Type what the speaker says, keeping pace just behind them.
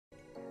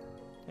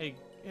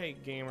Hey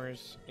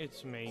gamers,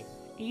 it's me.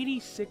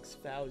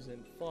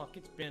 86,000. Fuck,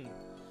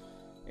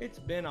 it's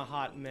been a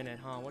hot minute,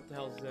 huh? What the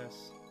hell is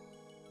this?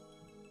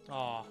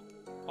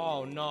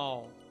 Oh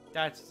no.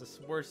 That's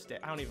the worst day.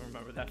 I don't even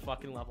remember that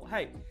fucking level.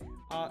 Hey,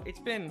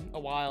 it's been a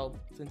while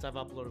since I've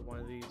uploaded one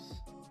of these.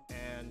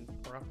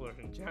 Or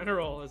uploaded in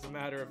general, as a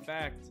matter of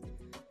fact.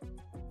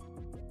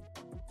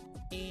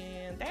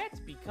 And that's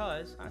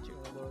because, actually,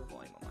 I'm gonna lower the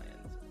volume on my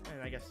end.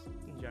 And I guess,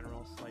 in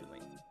general, slightly.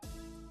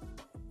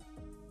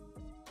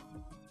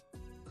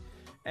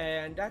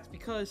 And that's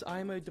because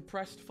I'm a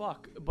depressed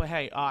fuck. But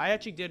hey, I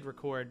actually did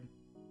record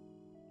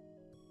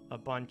a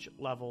bunch of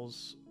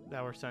levels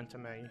that were sent to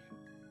me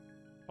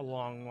a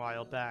long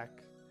while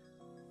back.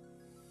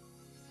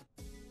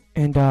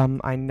 And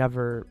I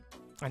never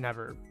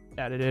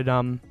edited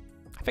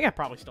I think I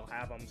probably still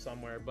have them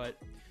somewhere, but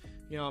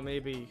you know,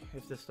 maybe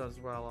if this does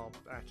well,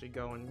 I'll actually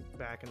go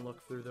back and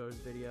look through those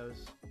videos.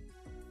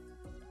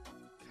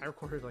 I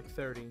recorded like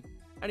 30.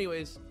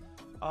 Anyways,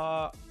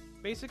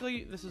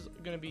 basically this is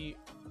gonna be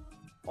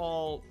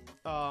all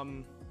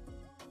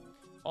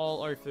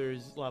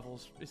Arthur's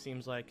levels, it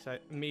seems like.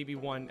 Maybe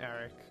one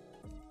Eric.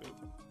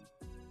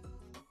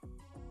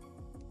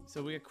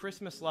 So we got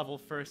Christmas level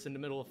first in the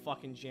middle of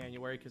fucking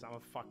January, because I'm a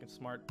fucking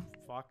smart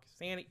fuck.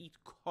 Santa eats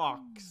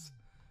cocks.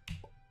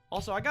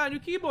 Also, I got a new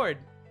keyboard.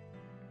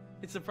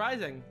 It's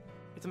surprising.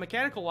 It's a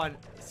mechanical one,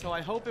 so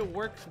I hope it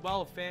works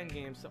well with fan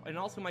games. So, and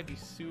also might be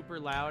super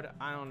loud.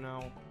 I don't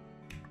know.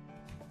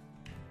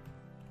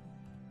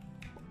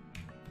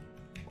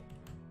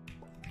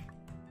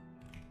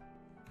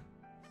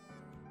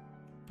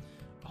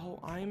 Oh,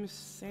 I'm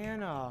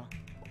Santa.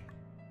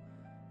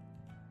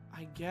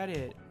 I get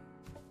it.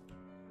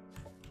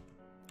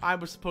 I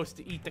was supposed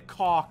to eat the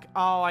cock.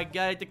 Oh, I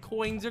get it. The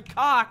coins are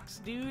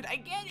cocks, dude. I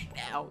get it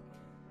now.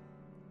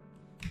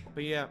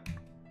 But yeah.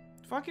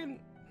 Fucking...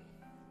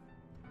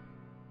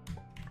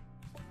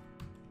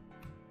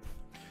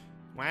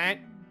 What?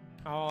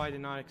 Oh, I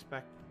did not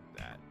expect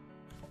that.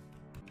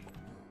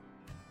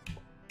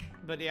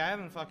 But yeah, I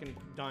haven't fucking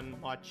done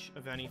much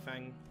of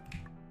anything.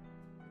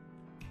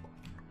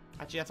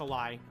 Actually, that's a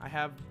lie.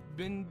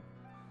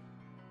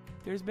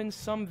 There's been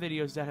some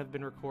videos that have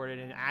been recorded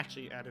and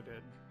actually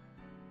edited.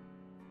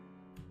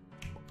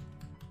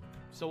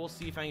 So we'll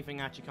see if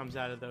anything actually comes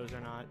out of those or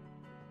not.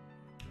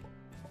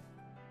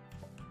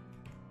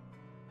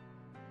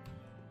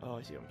 Oh,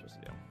 I see what I'm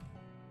supposed to do.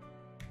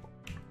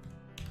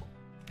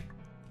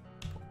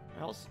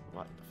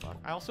 What the fuck?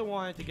 I also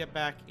wanted to get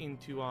back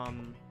into,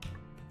 Am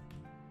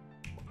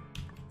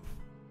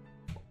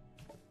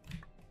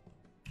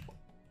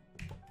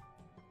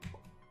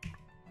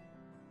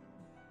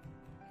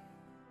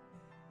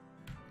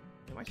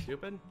I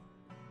stupid?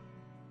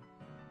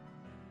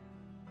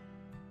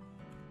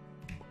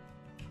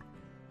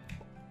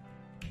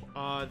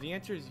 The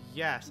answer is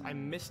yes. I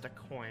missed a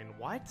coin.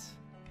 What?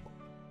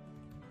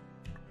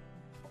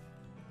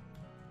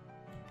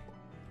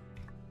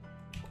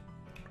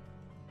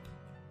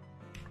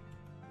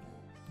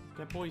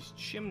 That boy's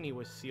chimney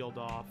was sealed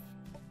off.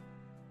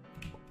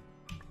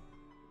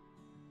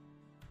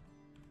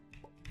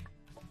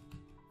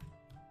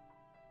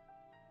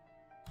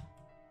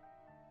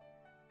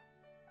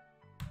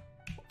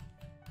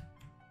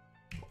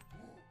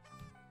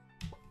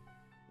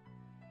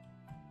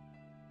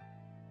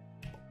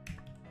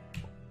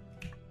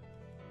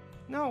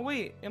 No,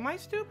 wait. Am I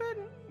stupid?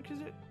 Because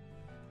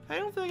I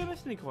don't feel like I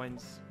missed any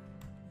coins.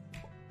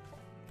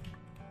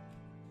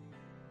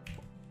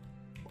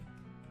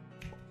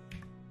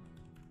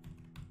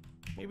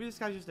 Maybe this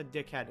guy's just a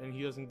dickhead and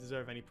he doesn't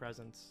deserve any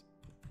presents.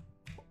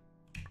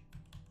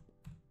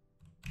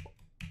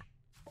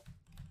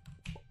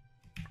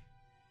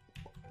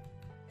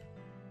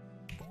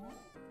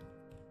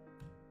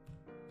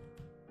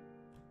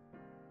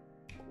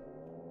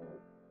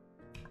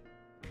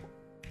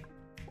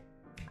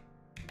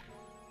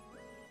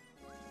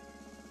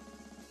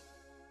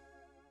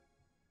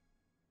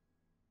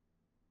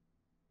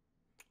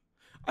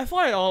 I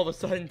thought it all of a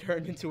sudden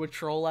turned into a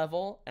troll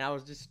level, and I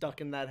was just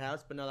stuck in that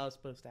house, but no, that was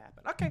supposed to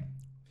happen. Okay.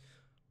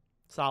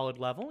 Solid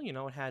level, you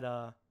know, it had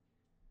a...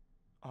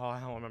 Oh, I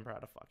don't remember how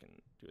to fucking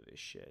do this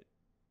shit.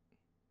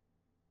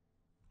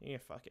 Yeah,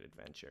 fucking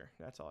adventure.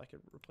 That's all I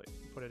could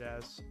put it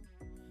as.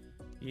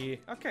 Yeah,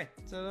 okay,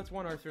 so that's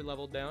one Arthur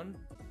level down.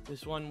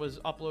 This one was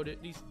uploaded,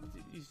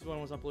 this one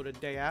was uploaded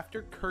day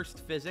after. Cursed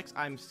physics,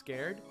 I'm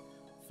scared.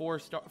 4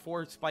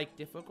 spike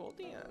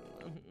difficulty,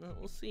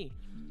 we'll see.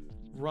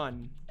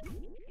 Run.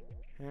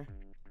 Huh?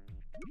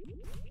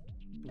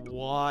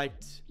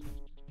 What?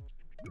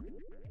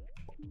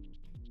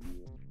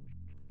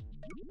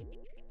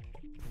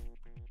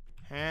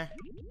 Huh?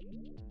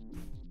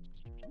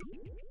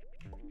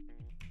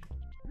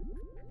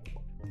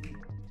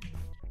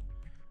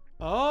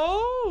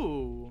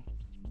 Oh!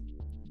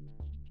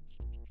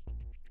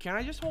 Can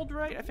I just hold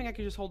right? I think I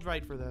can just hold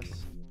right for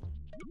this.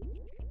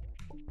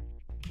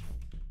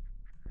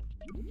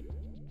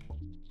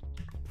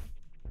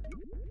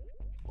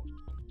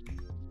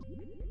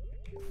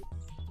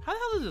 How the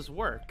hell does this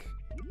work?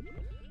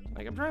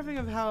 Like, I'm trying to think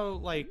of how,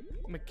 like,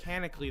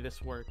 mechanically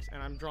this works,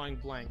 and I'm drawing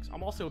blanks.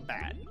 I'm also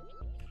bad.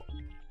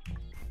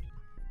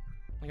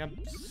 Like, I'm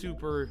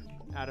super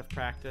out of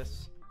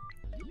practice.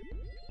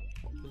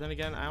 But then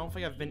again, I don't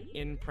think I've been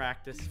in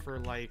practice for,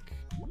 like,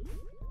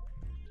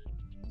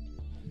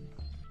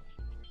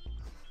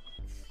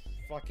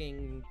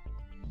 fucking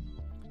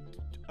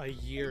a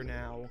year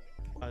now.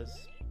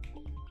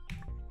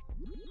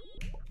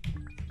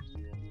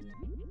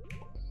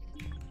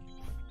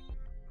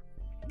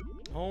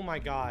 Oh my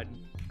god.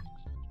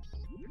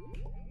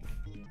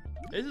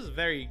 This is a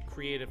very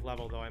creative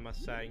level, though, I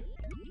must say.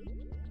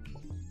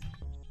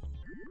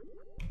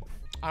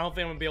 I don't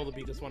think I'm gonna be able to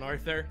beat this one,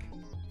 Arthur.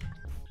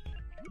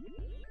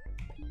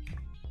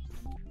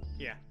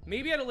 Yeah,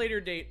 maybe at a later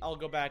date, I'll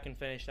go back and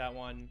finish that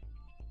one.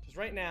 Because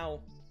right now,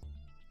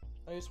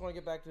 I just want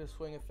to get back to the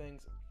swing of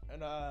things.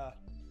 And,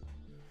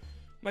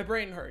 my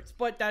brain hurts.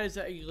 But that is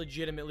a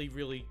legitimately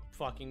really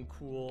fucking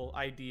cool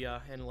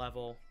idea and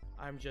level.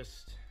 I'm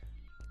just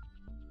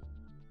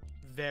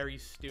very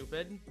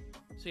stupid.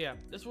 So yeah,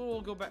 this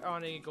will go back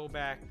on a go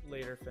back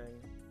later thing.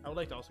 I would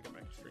like to also go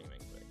back to streaming,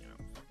 but you know,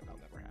 that'll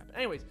never happen.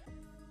 Anyways,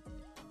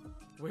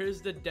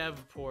 where's the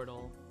dev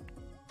portal?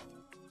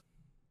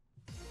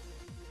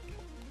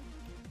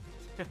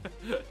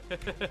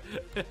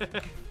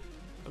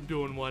 I'm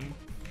doing one.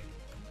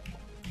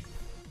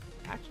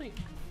 Actually,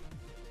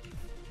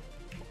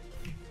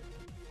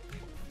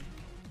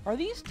 are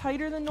these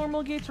tighter than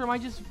normal gates, or am I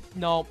just...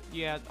 No,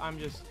 yeah, I'm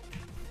just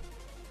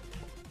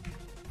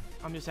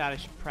out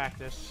of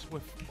practice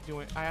with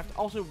doing... I have to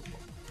also,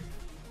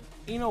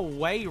 in a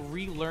way,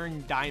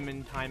 relearn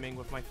diamond timing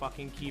with my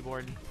fucking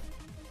keyboard.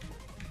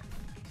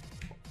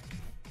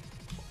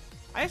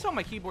 I just hope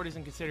my keyboard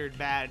isn't considered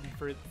bad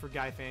for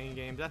guy fanning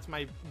games. That's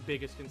my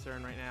biggest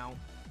concern right now.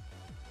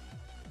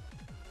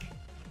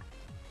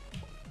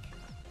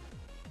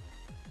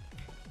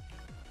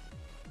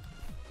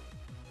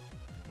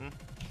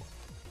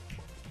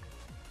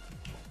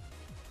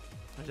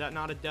 Is that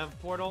not a dev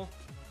portal?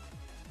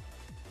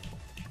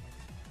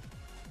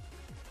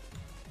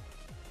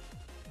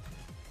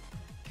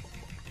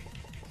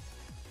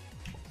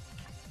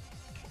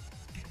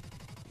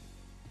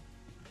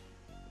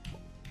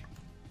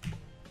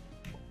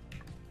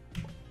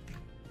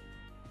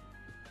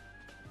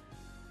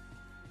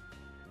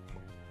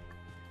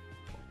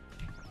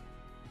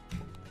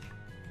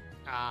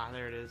 Ah,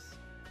 there it is.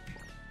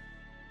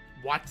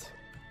 What?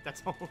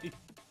 That's only...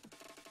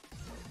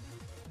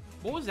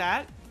 What was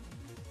that?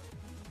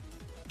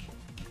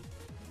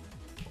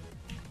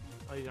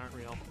 Oh, these aren't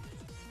real.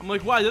 I'm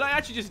like, wow, did I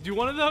actually just do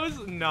one of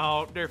those?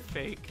 No, they're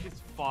fake.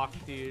 It's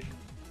fucked, dude.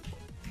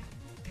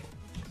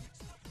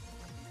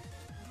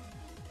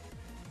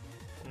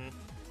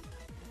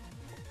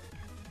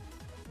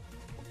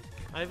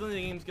 I think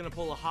the game's gonna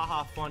pull a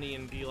haha funny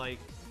and be like,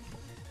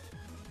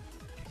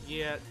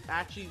 yeah,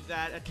 actually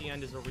that at the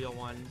end is a real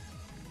one.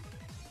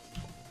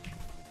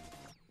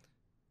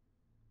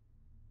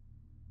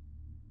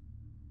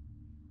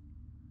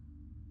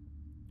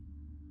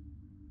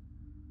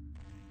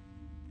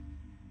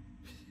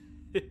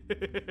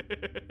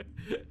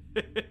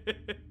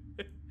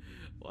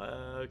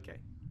 Well, okay.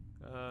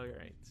 All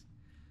right.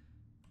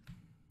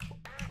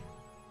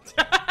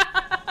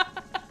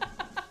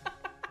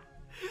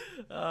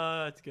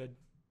 That's good.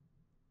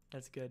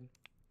 That's good.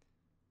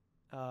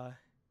 I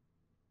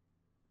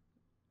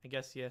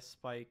guess, yes,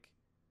 Spike.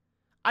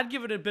 I'd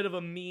give it a bit of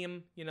a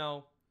meme, you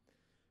know,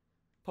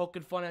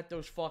 poking fun at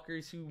those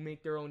fuckers who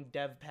make their own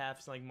dev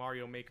paths like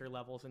Mario Maker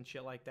levels and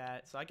shit like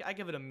that. So I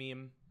give it a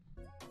meme.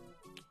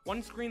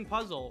 One screen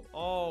puzzle.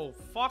 Oh,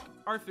 fuck.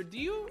 Arthur, do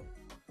you...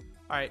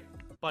 Alright,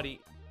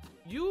 buddy.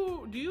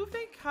 Do you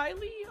think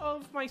highly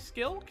of my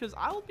skill? Because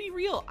I'll be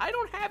real, I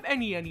don't have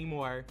any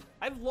anymore.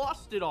 I've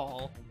lost it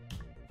all.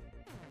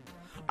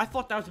 I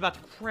thought that was about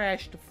to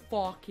crash the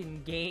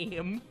fucking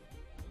game.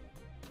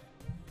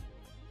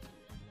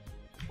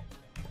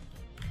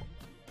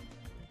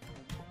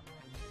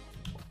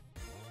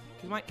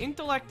 Because my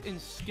intellect and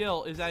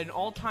skill is at an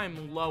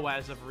all-time low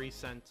as of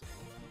recent.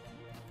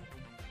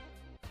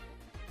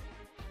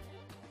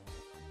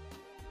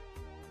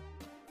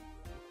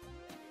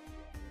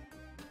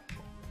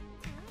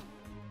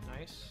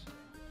 Nice.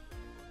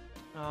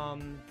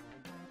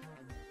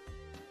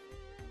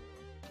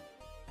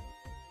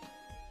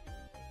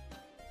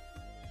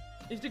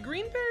 Is the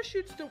green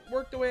parachutes to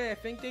work the way I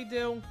think they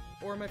do?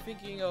 Or am I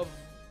thinking of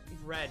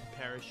red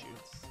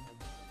parachutes?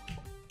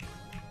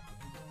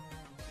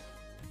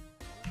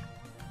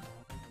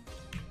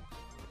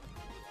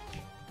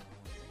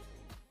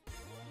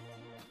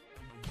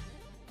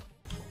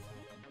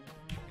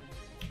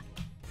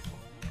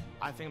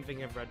 I think I'm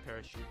thinking of red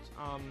parachutes.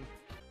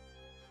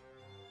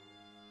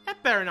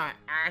 That better not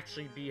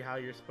actually be how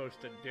you're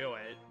supposed to do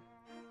it.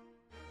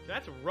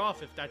 That's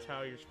rough if that's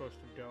how you're supposed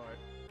to do it.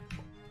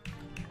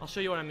 I'll show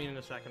you what I mean in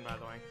a second, by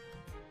the way.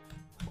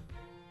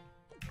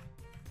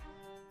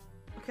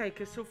 Okay,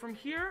 cause so from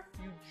here,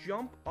 you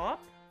jump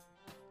up.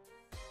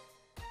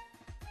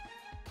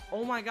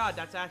 Oh my god,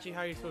 that's actually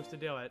how you're supposed to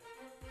do it.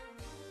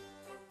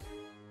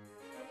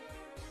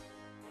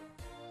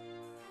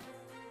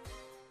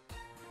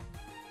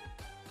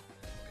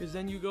 Because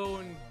then you go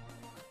and...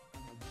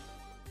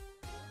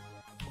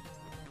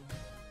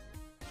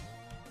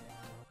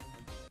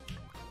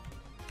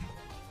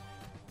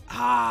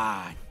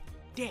 Ah,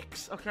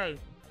 dicks. Okay.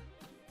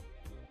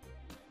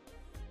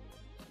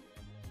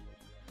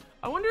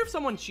 I wonder if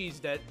someone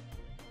cheesed it.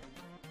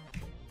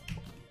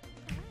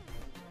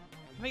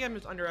 I think I'm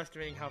just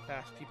underestimating how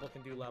fast people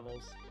can do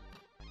levels.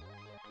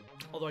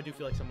 Although I do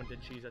feel like someone did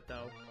cheese it,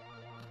 though.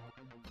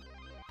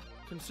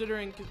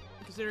 Considering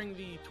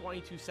the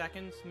 22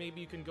 seconds, maybe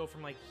you can go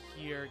from, like,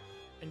 here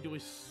and do a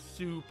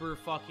super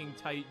fucking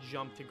tight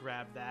jump to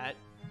grab that.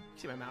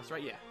 See my mouse,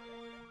 right? Yeah.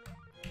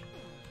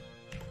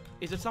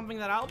 Is it something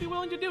that I'll be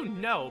willing to do?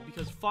 No,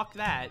 because fuck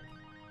that.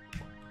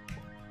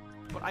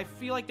 But I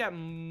feel like that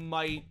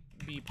might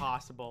be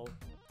possible.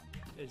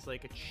 It's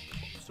like a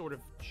sort of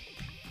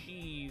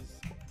cheese.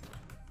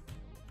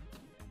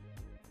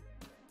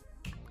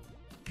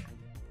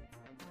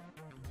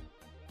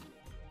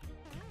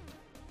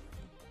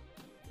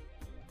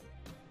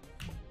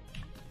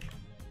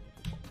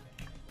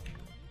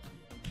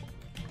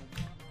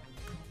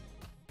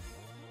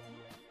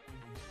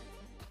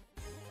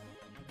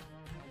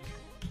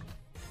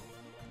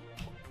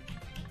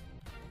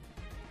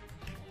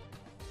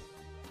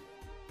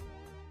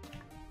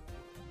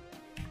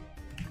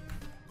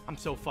 I'm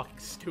so fucking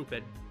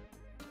stupid.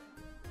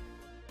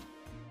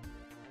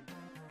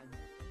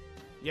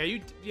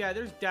 Yeah,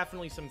 there's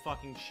definitely some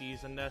fucking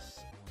cheese in this.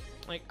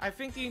 Like, I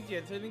think the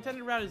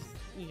intended route is,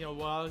 you know,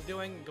 what I was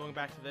doing, going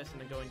back to this and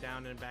then going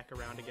down and back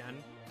around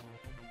again.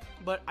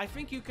 But I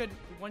think you could,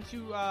 once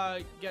you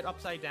get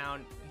upside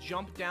down,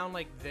 jump down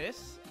like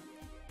this.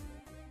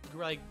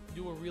 Like,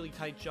 do a really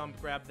tight jump,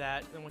 grab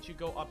that. Then once you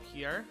go up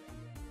here,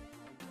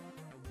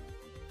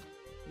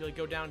 you like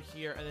go down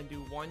here and then do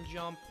one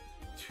jump,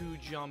 2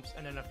 jumps,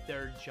 and then a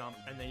 3rd jump,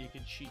 and then you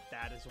can cheat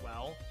that as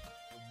well.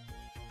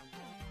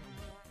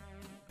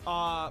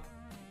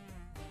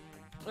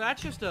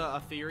 That's just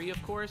a theory,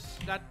 of course.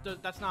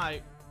 That's not...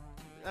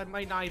 That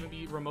might not even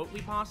be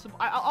remotely possible.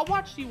 I'll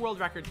watch the world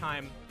record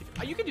time.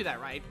 You can do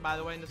that, right, by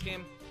the way, in this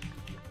game?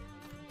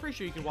 I'm pretty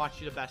sure you can watch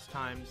the best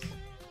times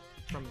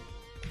from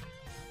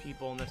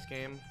people in this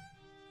game.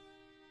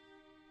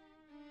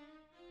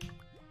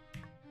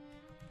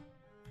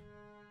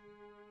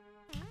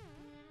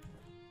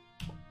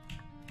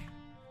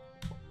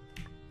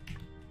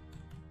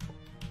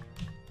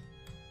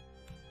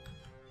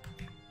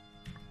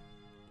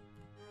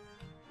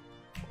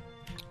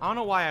 I don't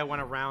know why I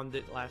went around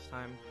it last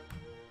time.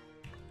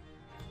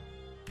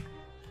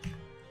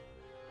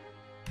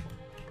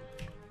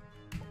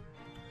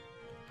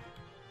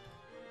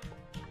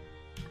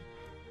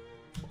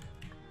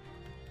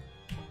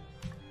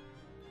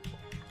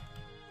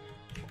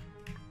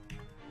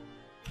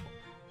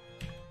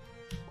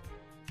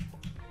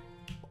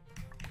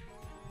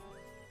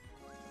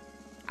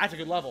 That's a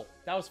good level.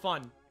 That was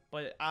fun.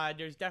 But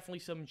there's definitely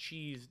some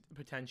cheese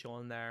potential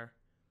in there.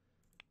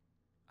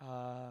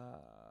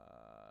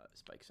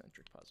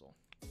 Spike-centric puzzle.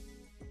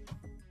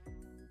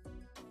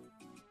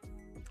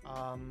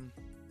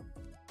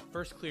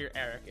 First clear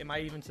Eric. Am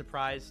I even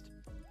surprised?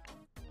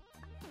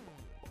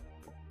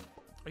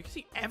 Oh, you can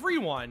see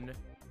everyone!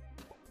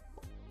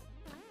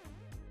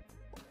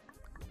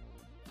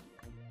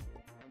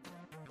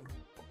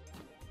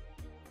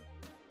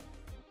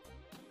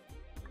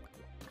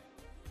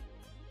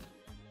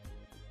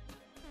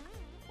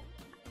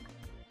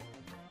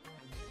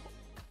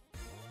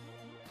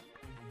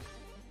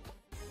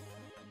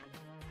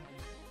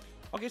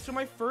 Okay, so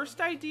my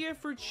first idea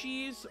for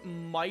cheese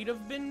might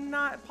have been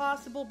not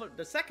possible, but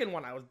the second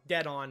one I was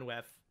dead on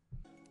with.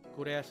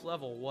 Good ass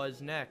level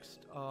was next.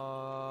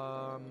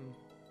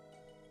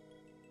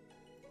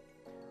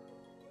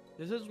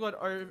 This is what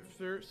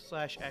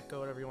Arthur/Echo,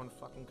 whatever you want to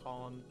fucking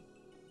call him.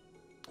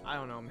 I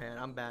don't know, man.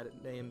 I'm bad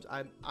at names.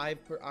 I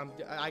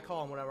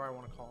call him whatever I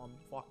want to call him.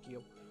 Fuck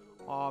you.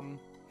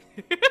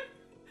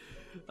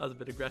 That was a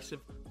bit aggressive,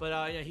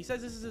 but yeah, he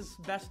says this is his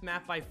best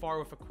map by far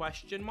with a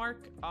question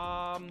mark.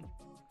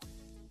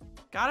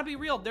 Gotta be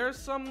real. There's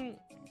some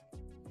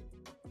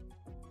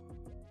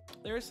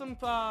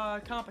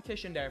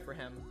competition there for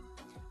him.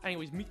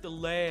 Anyways, meet the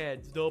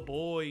lads, the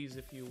boys,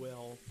 if you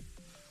will.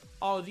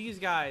 Oh, these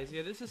guys.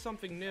 Yeah, this is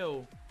something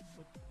new.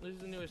 This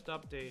is the newest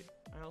update.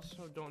 I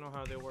also don't know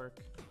how they work.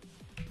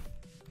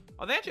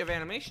 Oh, they actually have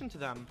animation to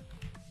them.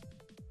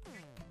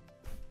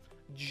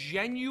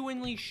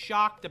 Genuinely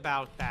shocked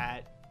about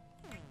that.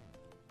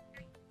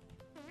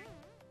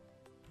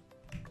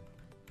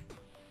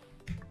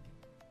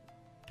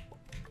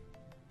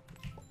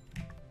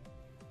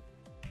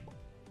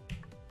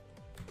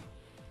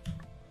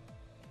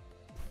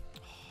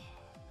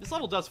 This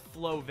level does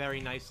flow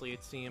very nicely,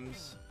 it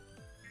seems.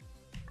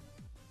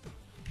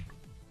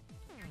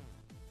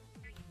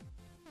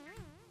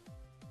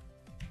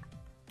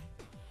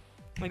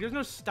 Like, there's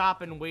no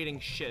stop and waiting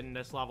shit in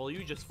this level.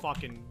 You just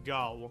fucking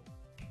go.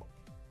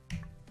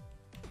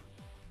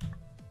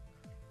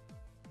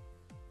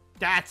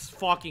 That's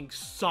fucking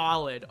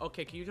solid.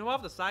 Okay, can you jump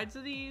off the sides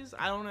of these?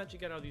 I don't know how you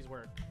get how these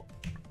work.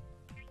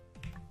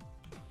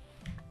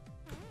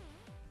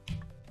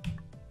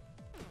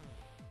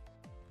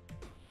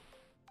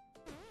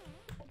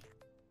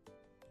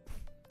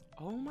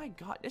 Oh my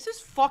god. This is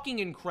fucking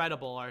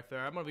incredible, Arthur.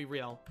 I'm gonna be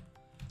real.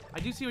 I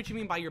do see what you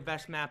mean by your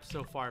best map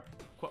so far,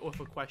 with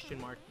a question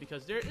mark,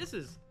 because this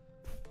is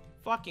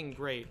fucking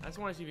great. I just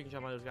want to see if you can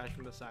jump on those guys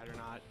from the side or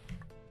not.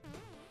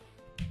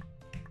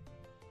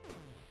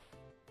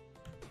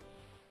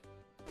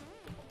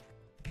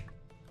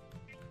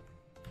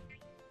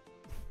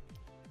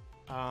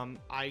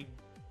 I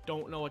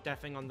don't know what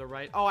that thing on the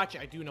right... Oh, actually,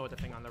 I do know what the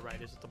thing on the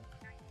right is. It's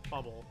a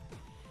bubble.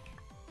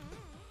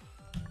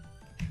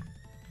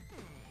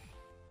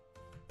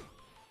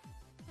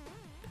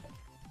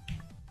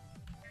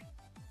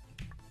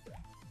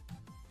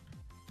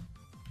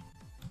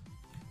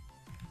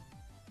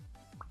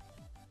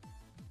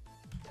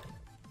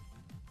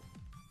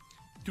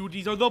 Dude,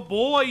 these are the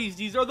boys!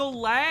 These are the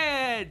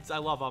lads! I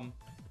love them.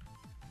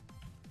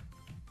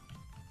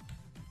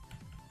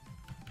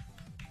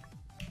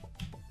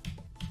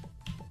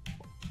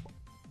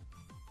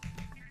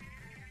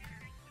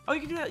 Oh, you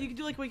can do that. You can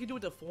do like what you can do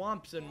with the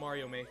thwomps in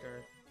Mario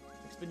Maker.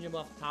 Like spin you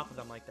off the top of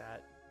them like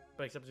that.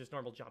 But except it's just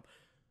normal jump.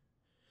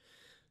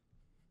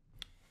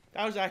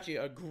 That was actually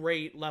a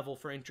great level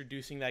for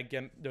introducing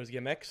those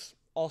gimmicks.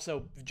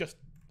 Also, just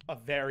a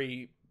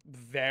very,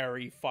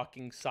 very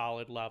fucking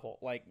solid level.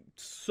 Like,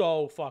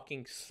 so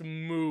fucking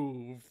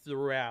smooth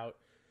throughout.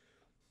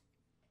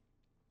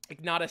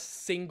 Like, not a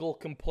single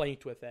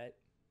complaint with it.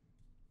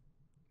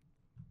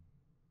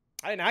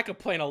 I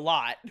complain a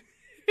lot.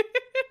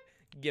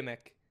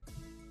 Gimmick.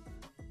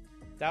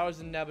 That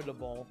was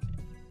inevitable.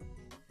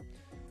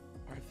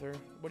 Arthur,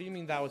 what do you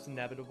mean that was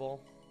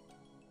inevitable?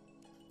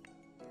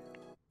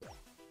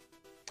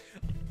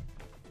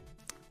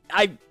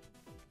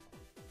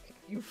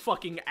 You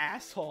fucking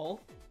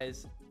asshole.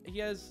 He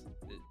has...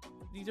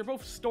 These are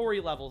both story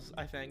levels,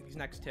 I think, these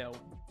next two.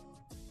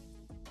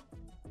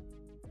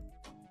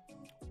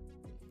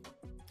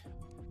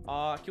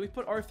 Can we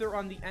put Arthur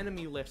on the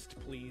enemy list,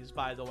 please,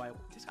 by the way?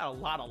 He's got a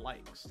lot of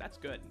likes. That's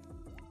good.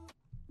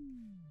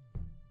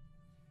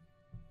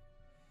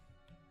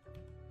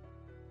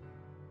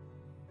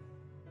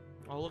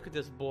 Oh, look at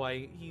this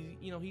boy. He's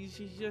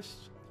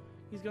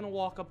gonna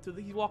walk up to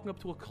he's walking up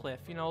to a cliff.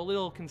 You know, a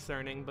little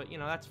concerning, but you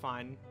know, that's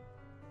fine.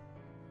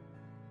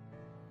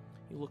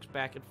 He looks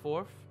back and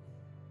forth.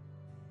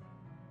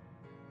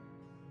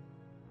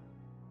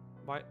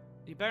 But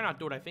he better not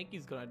do what I think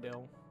he's gonna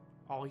do.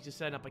 Oh, he's just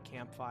setting up a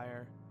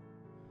campfire.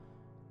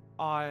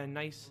 Oh, a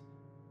nice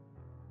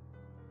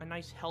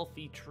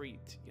healthy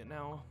treat, you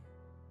know.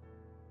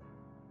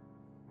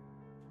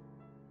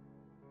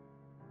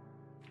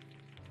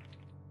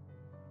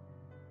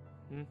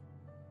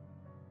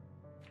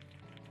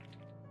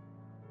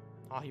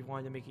 Oh, he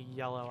wanted to make it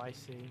yellow, I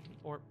see.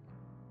 Or...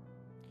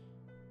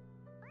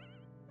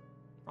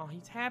 Oh,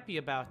 he's happy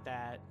about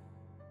that.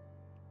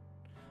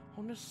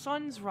 Oh, the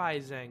sun's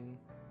rising.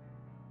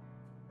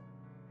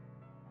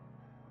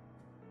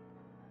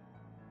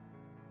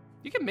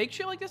 You can make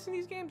shit like this in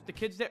these games? The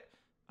kids there...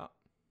 Oh.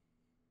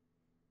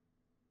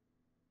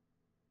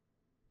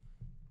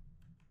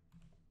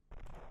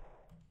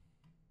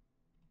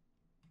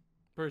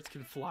 Birds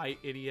can fly,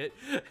 idiot.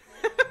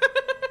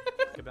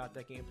 About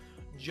that game.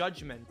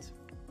 Judgment.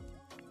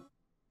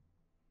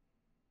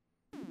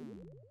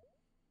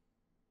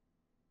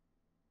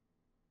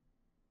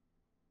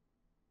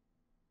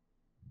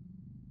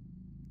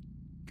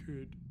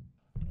 Kid.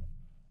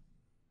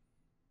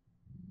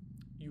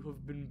 You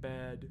have been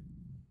bad.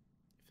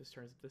 If this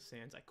turns into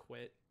sands, I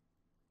quit.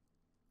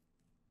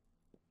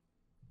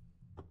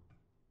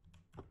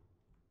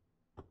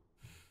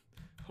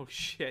 Oh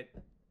shit.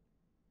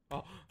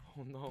 Oh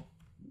no.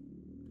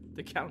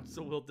 The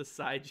council will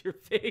decide your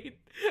fate.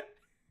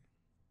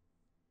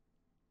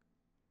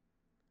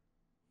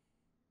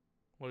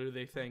 What do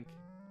they think?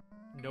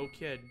 No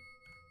kid.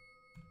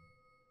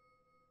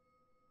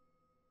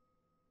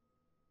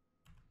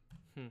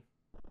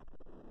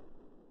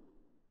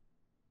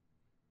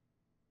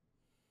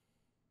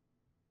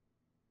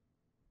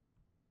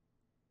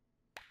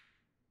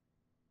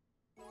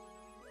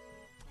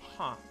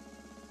 Huh.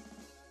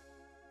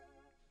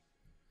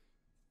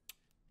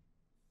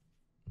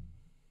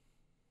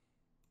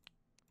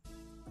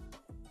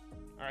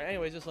 Alright,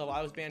 anyways, this level,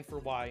 I was banned for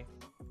why?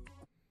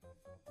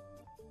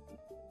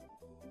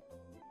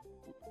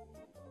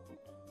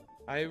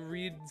 I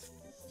read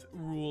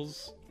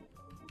rules.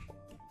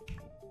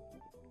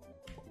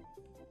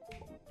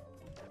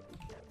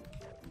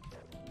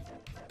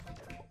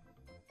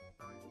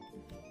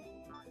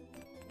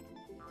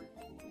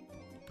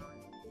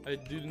 I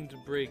didn't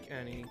break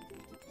any.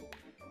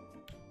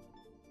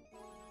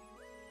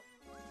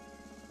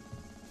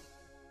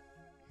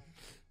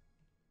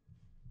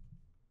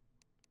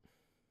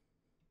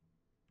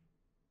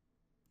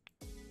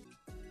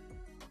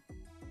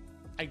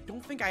 I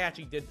don't think I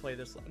actually did play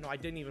this. No, I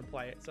didn't even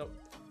play it. So,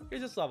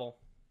 here's this level.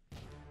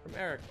 From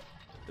Eric.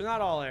 They're not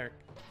all Eric.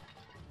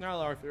 They're not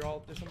all Arthur. They're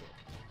all... There's some...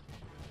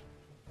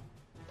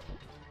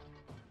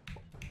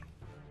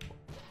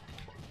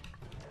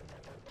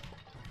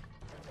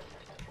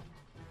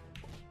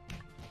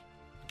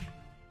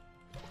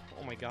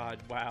 Oh my god,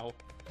 wow.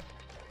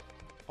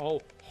 Oh,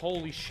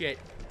 Holy shit.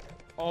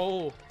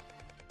 Oh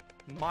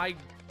my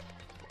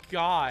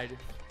god.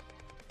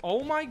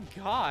 Oh my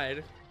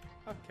god.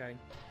 Okay.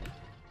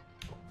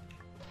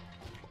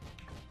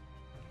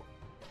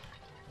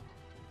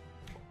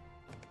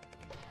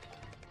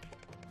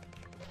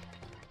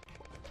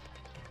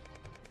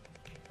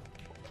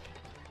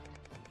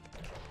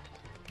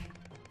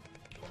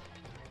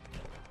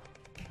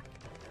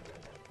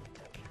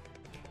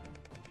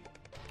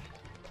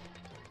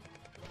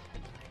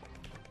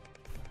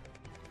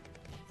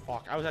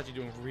 Fuck, I was actually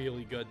doing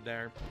really good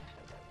there.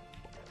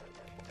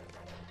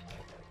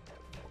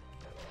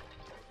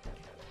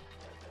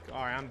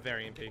 Alright, I'm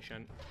very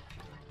impatient.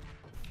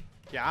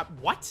 Yeah,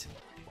 what?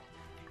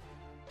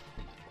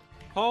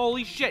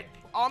 Holy shit!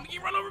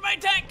 You run over my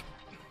tank!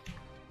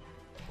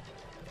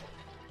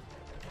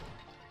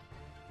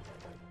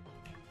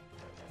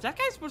 Is that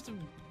guy supposed to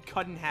be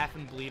cut in half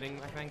and bleeding,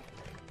 I think?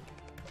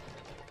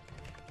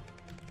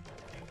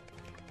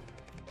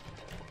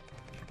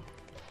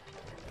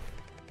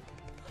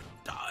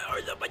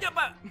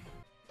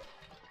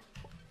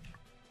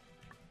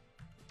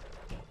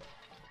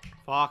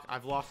 Fuck,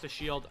 I've lost the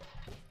shield.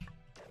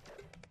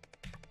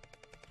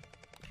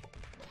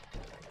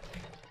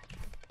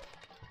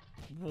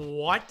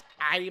 What?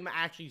 I'm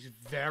actually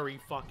very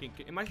fucking...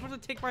 Am I supposed to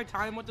take my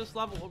time with this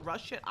level?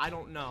 Rush it? I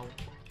don't know.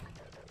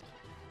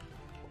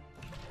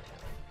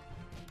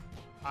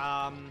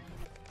 Oh,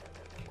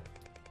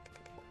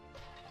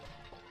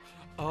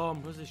 I'm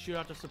supposed to shoot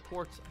out the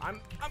supports.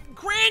 I'm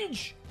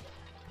cringe!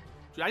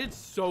 Dude, I did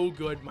so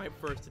good my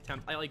first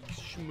attempt. I, like,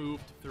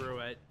 schmooved through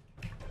it.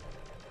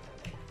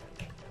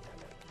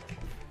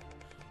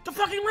 The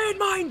fucking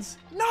landmines!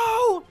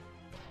 No!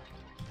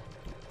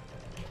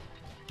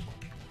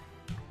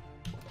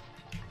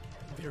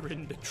 They're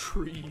in the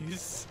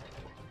trees.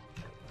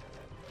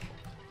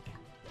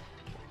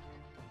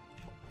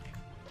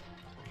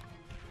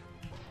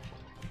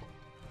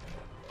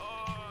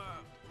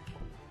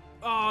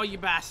 Oh, you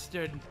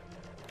bastard.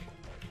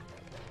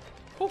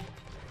 Oh,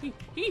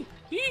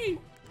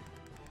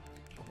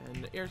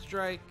 And the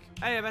airstrike.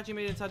 Hey, I've actually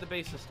made it inside the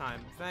base this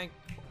time.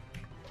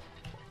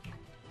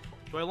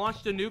 Do I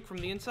launch the nuke from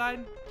the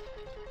inside?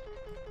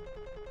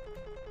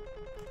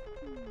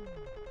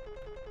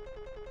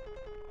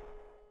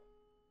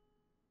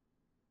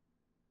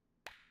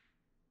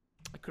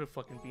 I could have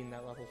fucking beaten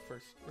that level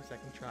first or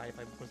second try if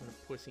I wasn't a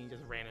pussy and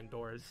just ran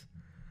indoors.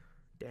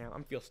 Damn,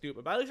 I feel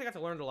stupid. But at least I got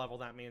to learn the level,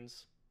 that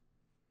means.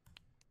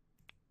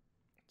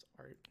 It's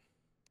art.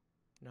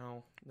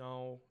 No.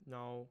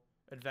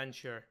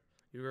 Adventure.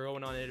 You're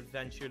going on an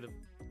adventure to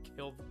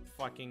kill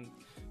fucking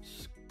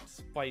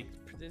Spike.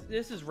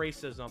 This is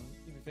racism,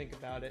 if you think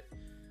about it.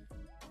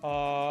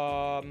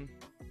 I'm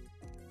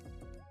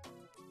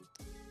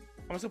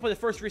just gonna play the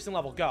first recent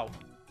level. Go.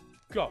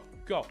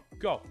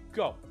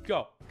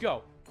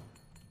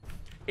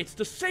 It's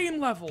the same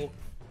level.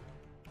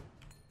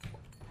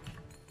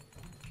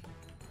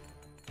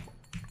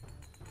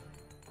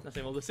 Not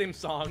same level, the same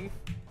song.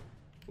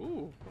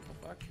 Ooh, what the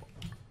fuck?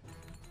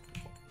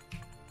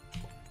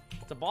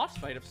 It's a boss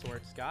fight of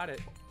sorts. Got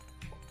it.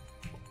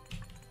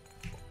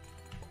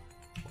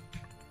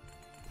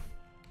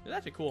 It's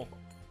actually cool.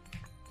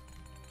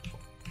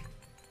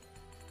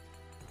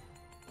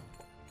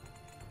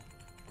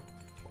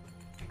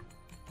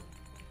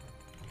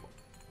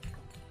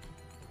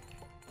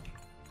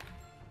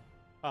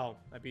 Oh,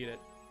 I beat it.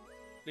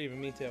 Even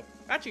me too.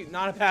 Actually,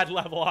 not a bad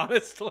level,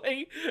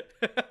 honestly.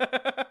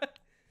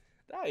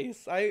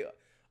 Nice. I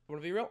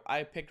want to be real.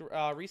 I picked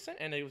recent,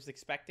 and I was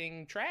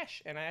expecting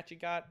trash, and I actually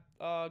got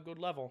a good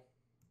level.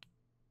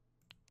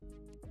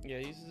 Yeah,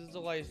 this is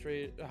the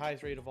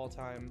highest rate of all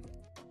time.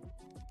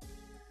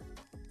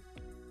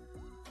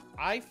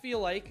 I feel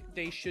like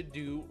they should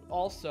do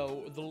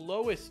also the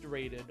lowest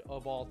rated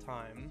of all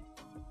time.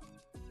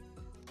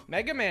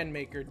 Mega Man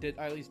Maker did,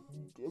 at least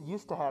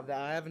used to have that.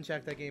 I haven't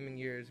checked that game in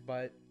years,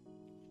 but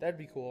that'd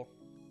be cool.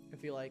 I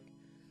feel like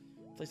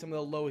play some of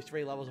the lowest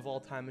rate levels of all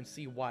time and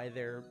see why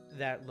they're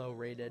that low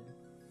rated.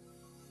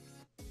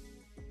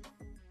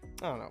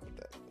 I don't know.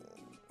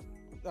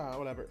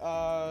 Whatever.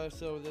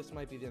 So this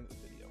might be the end of the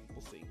video.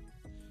 We'll see.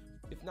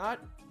 If not,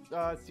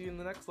 see you in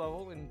the next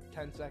level in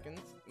 10 seconds.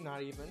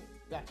 Not even.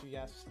 Actually,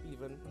 yes,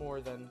 even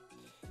more than.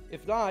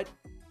 If not,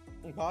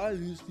 bye.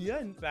 It's the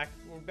end.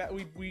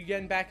 We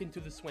getting back into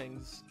the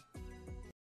swings.